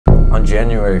On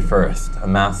January 1st, a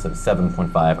massive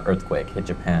 7.5 earthquake hit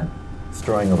Japan,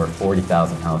 destroying over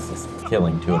 40,000 houses,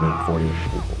 killing 240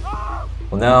 people.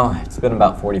 Well, now, it's been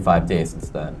about 45 days since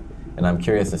then, and I'm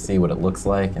curious to see what it looks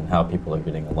like and how people are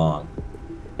getting along.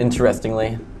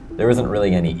 Interestingly, there isn't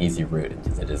really any easy route into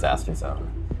the disaster zone,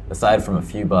 aside from a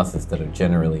few buses that are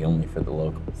generally only for the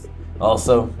locals.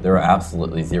 Also, there are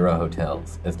absolutely zero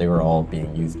hotels, as they were all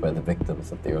being used by the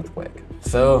victims of the earthquake.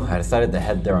 So, I decided to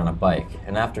head there on a bike,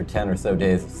 and after 10 or so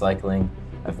days of cycling,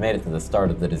 I've made it to the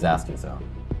start of the disaster zone.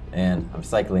 And I'm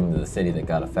cycling to the city that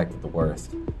got affected the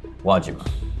worst, Wajima.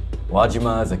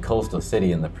 Wajima is a coastal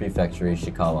city in the prefecture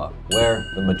Ishikawa, where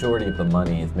the majority of the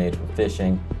money is made from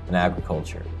fishing and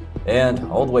agriculture. And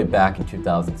all the way back in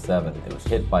 2007, it was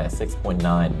hit by a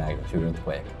 6.9 magnitude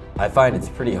earthquake. I find it's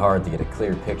pretty hard to get a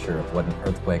clear picture of what an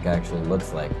earthquake actually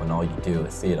looks like when all you do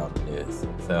is see it on the news.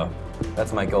 So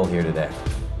that's my goal here today.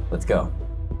 Let's go.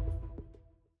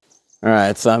 All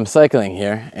right, so I'm cycling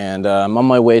here and I'm on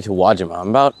my way to Wajima. I'm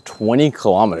about 20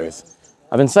 kilometers.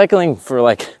 I've been cycling for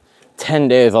like 10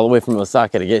 days all the way from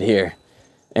Osaka to get here.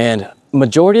 And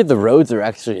majority of the roads are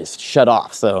actually shut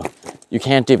off, so you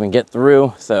can't even get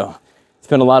through. So it's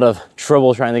been a lot of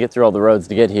trouble trying to get through all the roads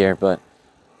to get here, but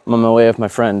I'm on my way with my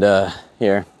friend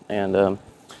here, and we're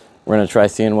gonna try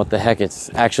seeing what the heck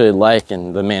it's actually like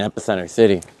in the main epicenter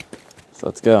city. So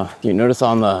let's go. You notice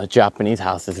on the Japanese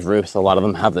houses' roofs, a lot of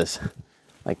them have this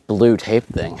like blue tape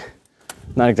thing.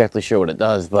 Not exactly sure what it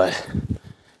does, but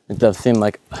it does seem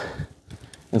like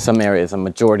in some areas, a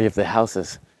majority of the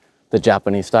houses, the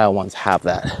Japanese style ones, have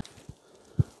that.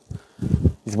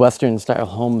 These Western style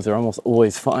homes are almost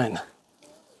always fine.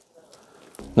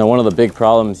 Now, one of the big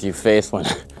problems you face when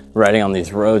riding on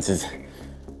these roads is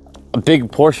a big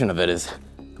portion of it is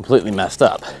completely messed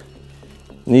up.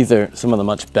 And these are some of the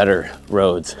much better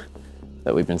roads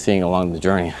that we've been seeing along the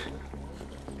journey.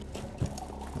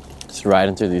 Just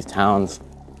riding through these towns,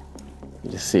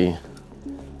 you just see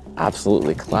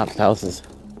absolutely collapsed houses.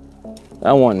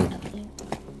 That one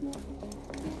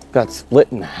got split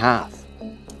in half.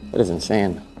 That is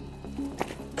insane.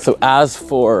 So as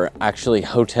for actually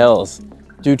hotels,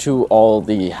 due to all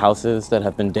the houses that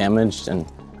have been damaged and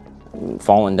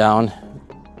fallen down,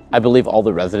 I believe all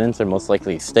the residents are most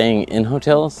likely staying in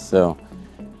hotels, so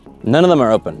none of them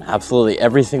are open. Absolutely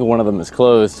every single one of them is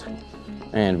closed,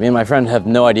 and me and my friend have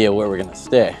no idea where we're gonna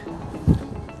stay.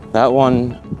 That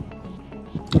one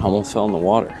almost fell in the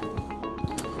water.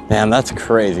 Man, that's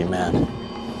crazy, man.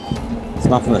 There's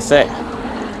nothing to say.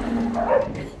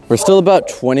 We're still about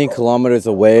 20 kilometers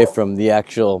away from the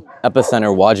actual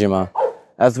epicenter, Wajima.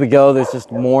 As we go, there's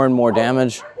just more and more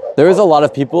damage. There is a lot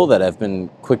of people that have been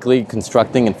quickly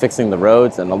constructing and fixing the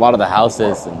roads and a lot of the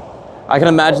houses. And I can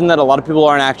imagine that a lot of people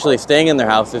aren't actually staying in their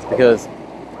houses because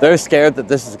they're scared that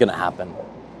this is gonna happen.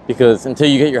 Because until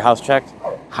you get your house checked,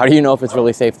 how do you know if it's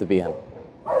really safe to be in?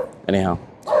 Anyhow,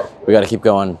 we gotta keep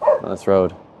going on this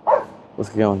road. Let's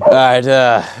keep going. All right,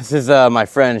 this is my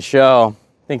friend Sho.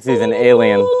 Thinks he's an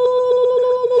alien.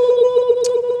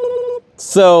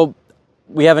 So,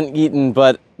 we haven't eaten,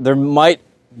 but there might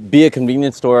be a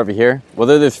convenience store over here.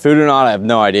 Whether there's food or not, I have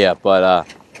no idea, but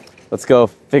let's go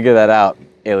figure that out,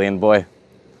 alien boy.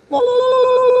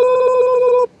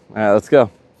 All right, let's go.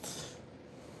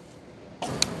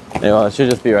 Yeah, well, it should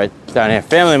just be right down here.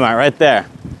 Family Mart right there.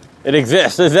 It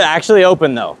exists. Is it actually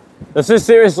open though? This is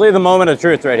seriously the moment of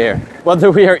truth right here.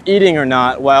 Whether we are eating or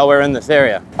not while we're in this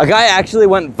area. A guy actually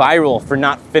went viral for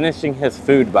not finishing his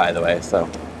food, by the way, so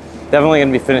definitely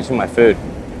gonna be finishing my food.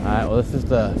 All right, well, this is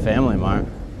the Family Mart.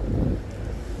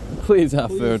 Please have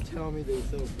food. Tell me they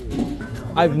sell food.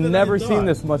 I've never seen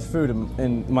this much food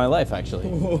in my life, actually.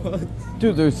 What?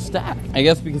 Dude, there's stacked. I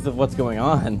guess because of what's going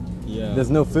on. Yeah. There's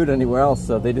no food anywhere else,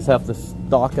 so they just have to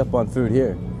stock up on food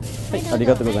here.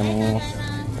 Arigatou gozaimasu.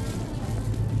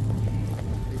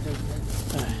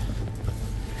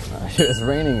 It's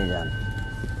raining again.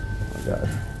 Oh my god.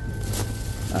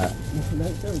 Alright.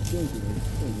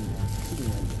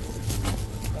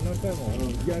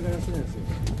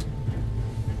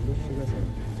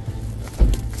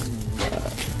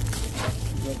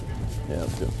 Yeah,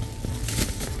 let's go.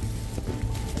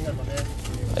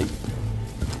 Hey.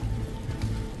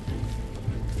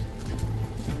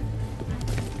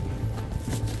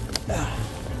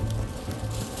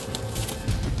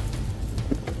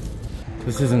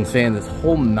 This is insane. This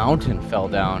whole mountain fell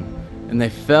down and they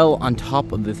fell on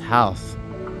top of this house.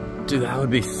 Dude, that would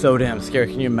be so damn scary.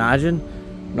 Can you imagine?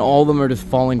 And all of them are just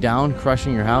falling down,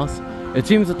 crushing your house. It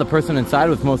seems that the person inside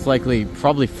was most likely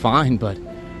probably fine, but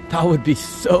that would be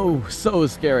so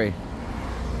scary.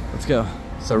 Let's go.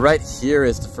 So right here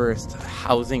is the first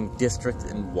housing district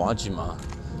in Wajima.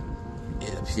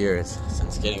 it appears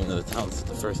since getting into the town. This is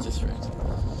the first district.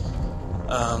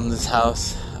 This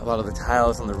house, a lot of the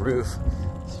tiles on the roof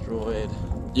destroyed.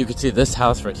 You can see this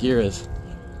house right here is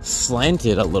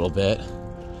slanted a little bit.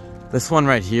 This one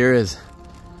right here is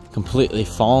completely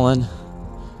fallen.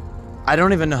 I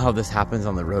don't even know how this happens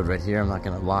on the road right here, I'm not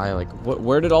gonna lie. Like,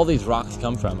 where did all these rocks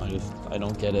come from? I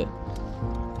don't get it.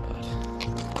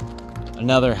 But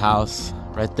another house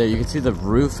right there. You can see the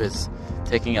roof is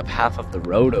taking up half of the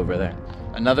road over there.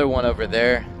 Another one over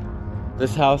there.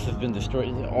 This house has been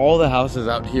destroyed. All the houses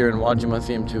out here in Wajima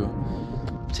seem to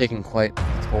have taken quite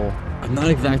a toll. I'm not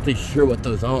exactly sure what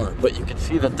those are, but you can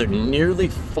see that they're nearly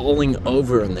falling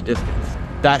over in the distance.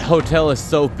 That hotel is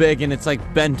so big and it's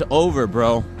like bent over,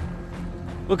 bro.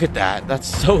 Look at that. That's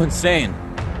so insane.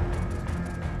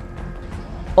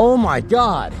 Oh my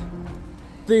God.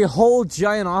 The whole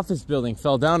giant office building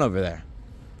fell down over there.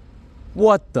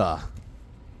 What the?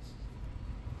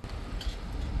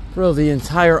 Bro, the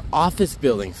entire office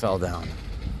building fell down.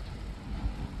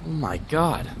 Oh my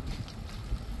God.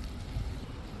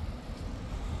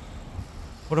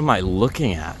 What am I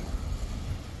looking at?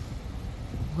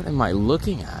 What am I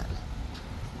looking at?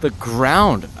 The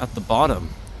ground at the bottom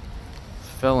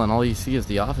fell and all you see is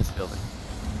the office building.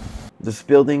 This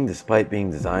building, despite being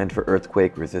designed for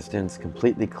earthquake resistance,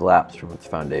 completely collapsed from its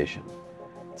foundation.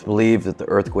 It's believed that the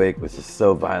earthquake was just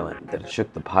so violent that it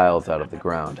shook the piles out of the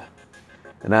ground.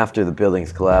 And after the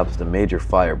buildings collapsed, a major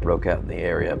fire broke out in the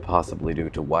area, possibly due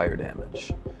to wire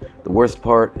damage. The worst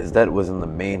part is that it was in the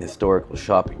main historical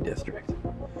shopping district.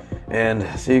 And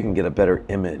so you can get a better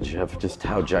image of just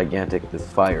how gigantic this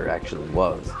fire actually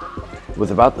was. It was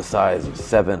about the size of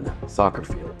 7 soccer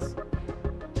fields.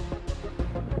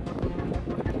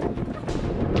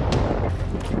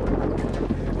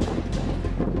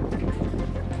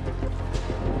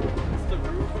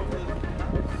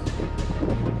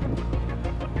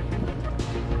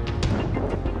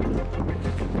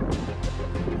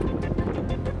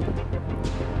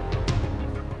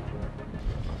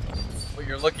 What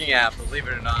you're looking at, believe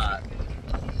it or not,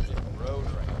 is a road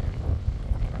right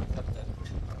here. Except that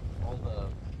all the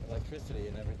electricity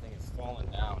and everything is falling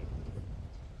down.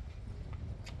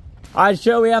 Alright,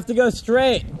 Joe, we have to go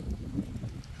straight.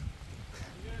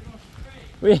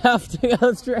 We have to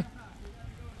go straight.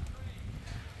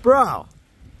 Bro!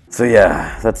 So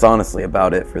yeah, that's honestly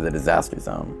about it for the disaster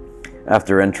zone.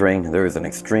 After entering, there was an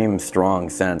extreme strong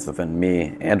sense within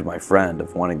me and my friend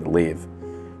of wanting to leave.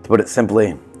 To put it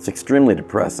simply, it's extremely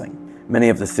depressing. Many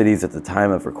of the cities at the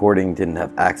time of recording didn't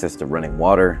have access to running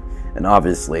water, and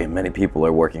obviously many people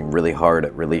are working really hard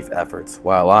at relief efforts,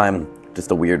 while I'm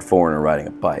just a weird foreigner riding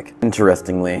a bike.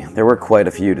 Interestingly, there were quite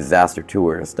a few disaster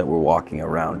tourists that were walking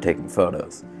around taking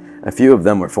photos. A few of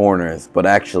them were foreigners, but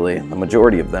actually the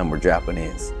majority of them were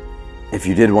Japanese. If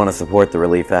you did want to support the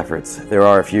relief efforts, there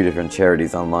are a few different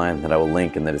charities online that I will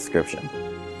link in the description.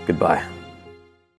 Goodbye.